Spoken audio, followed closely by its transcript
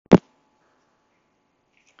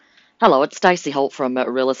Hello, it's Stacey Holt from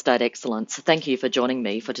Real Estate Excellence. Thank you for joining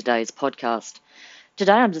me for today's podcast.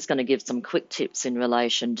 Today I'm just going to give some quick tips in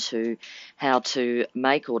relation to how to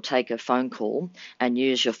make or take a phone call and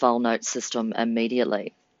use your file note system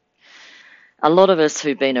immediately. A lot of us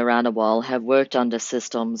who've been around a while have worked under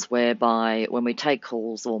systems whereby when we take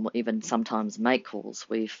calls or even sometimes make calls,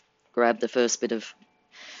 we've grabbed the first bit of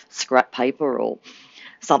scrap paper or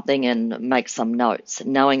something and make some notes,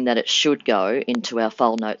 knowing that it should go into our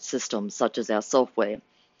file note system, such as our software.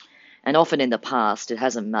 And often in the past, it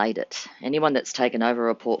hasn't made it. Anyone that's taken over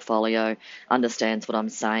a portfolio understands what I'm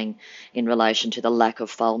saying in relation to the lack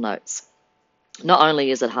of file notes. Not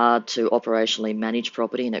only is it hard to operationally manage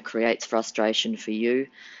property and it creates frustration for you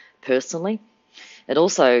personally, it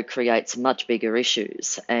also creates much bigger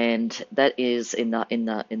issues, and that is in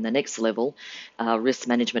the next level, risk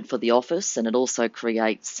management for the office, and it also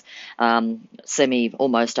creates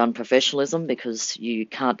almost unprofessionalism because you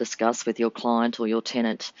can't discuss with your client or your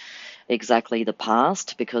tenant exactly the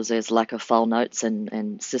past because there's lack of file notes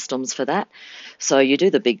and systems for that. So you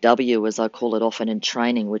do the big W, as I call it often in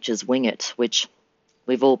training, which is wing it, which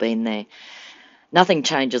we've all been there. Nothing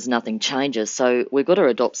changes, nothing changes. So we've got to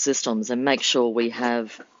adopt systems and make sure we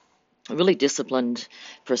have really disciplined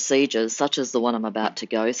procedures such as the one I'm about to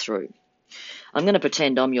go through. I'm going to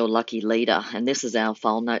pretend I'm your lucky leader, and this is our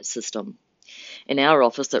file note system. In our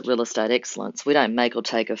office at Real Estate Excellence, we don't make or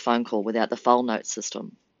take a phone call without the file note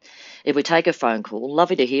system. If we take a phone call,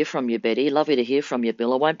 lovely to hear from you, Betty, lovely to hear from you,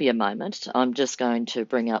 Bill. It won't be a moment. I'm just going to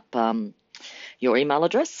bring up your email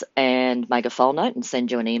address and make a file note and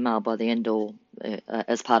send you an email by the end or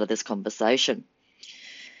as part of this conversation.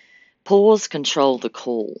 Pause, control the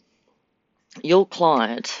call. Your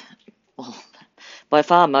client, by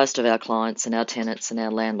far most of our clients and our tenants and our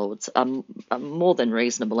landlords are more than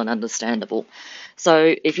reasonable and understandable.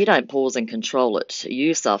 So if you don't pause and control it,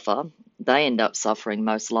 you suffer. They end up suffering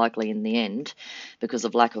most likely in the end because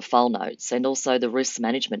of lack of file notes, and also the risk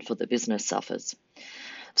management for the business suffers.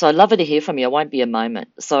 So I'd love to hear from you. It won't be a moment.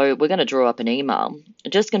 So we're going to draw up an email.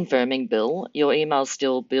 Just confirming, Bill, your email's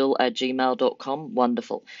still bill@gmail.com.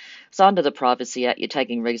 Wonderful. So under the Privacy Act, you're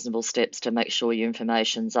taking reasonable steps to make sure your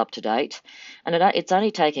information's up to date. And it's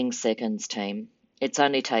only taking seconds, team. It's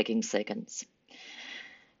only taking seconds.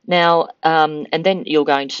 Now, and then you're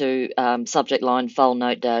going to subject line file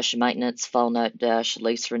note dash maintenance, file note dash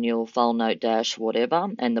lease renewal, file note dash whatever,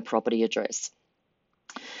 and the property address.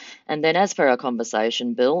 And then as per our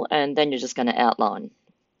conversation, Bill, and then you're just going to outline.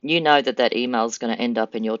 You know that email is going to end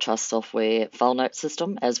up in your Trust Software file note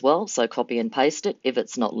system as well, so copy and paste it if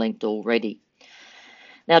it's not linked already.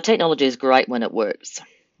 Now, technology is great when it works.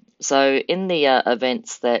 So in the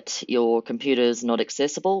events that your computer is not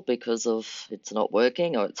accessible because of it's not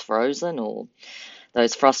working or it's frozen or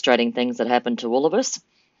those frustrating things that happen to all of us,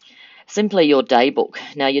 simply your daybook.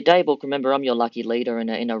 Now, your daybook, remember, I'm your lucky leader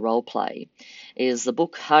in a role play, is the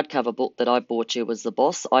book, hardcover book that I bought you as the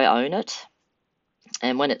boss. I own it.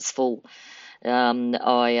 And when it's full,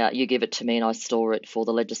 you give it to me and I store it for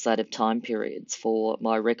the legislative time periods for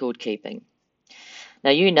my record keeping.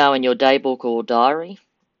 Now, you know in your daybook or diary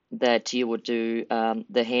that you would do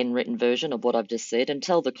the handwritten version of what I've just said and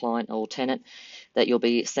tell the client or tenant that you'll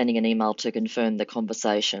be sending an email to confirm the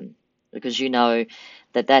conversation, because you know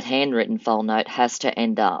that handwritten file note has to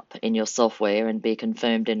end up in your software and be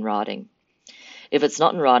confirmed in writing. If it's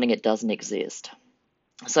not in writing, it doesn't exist.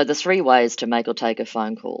 So the three ways to make or take a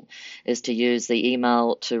phone call is to use the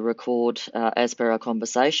email to record as per our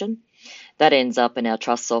conversation. That ends up in our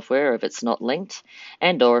Trust Software if it's not linked,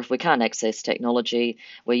 and or if we can't access technology,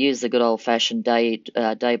 we use the good old-fashioned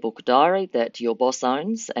daybook diary that your boss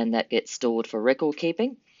owns and that gets stored for record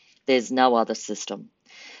keeping. There's no other system.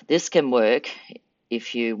 This can work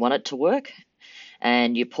if you want it to work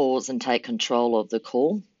and you pause and take control of the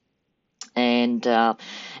call and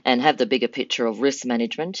have the bigger picture of risk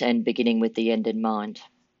management and beginning with the end in mind.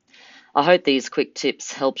 I hope these quick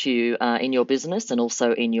tips helped you in your business and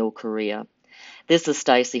also in your career. This is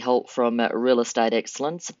Stacey Holt from Real Estate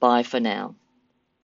Excellence. Bye for now.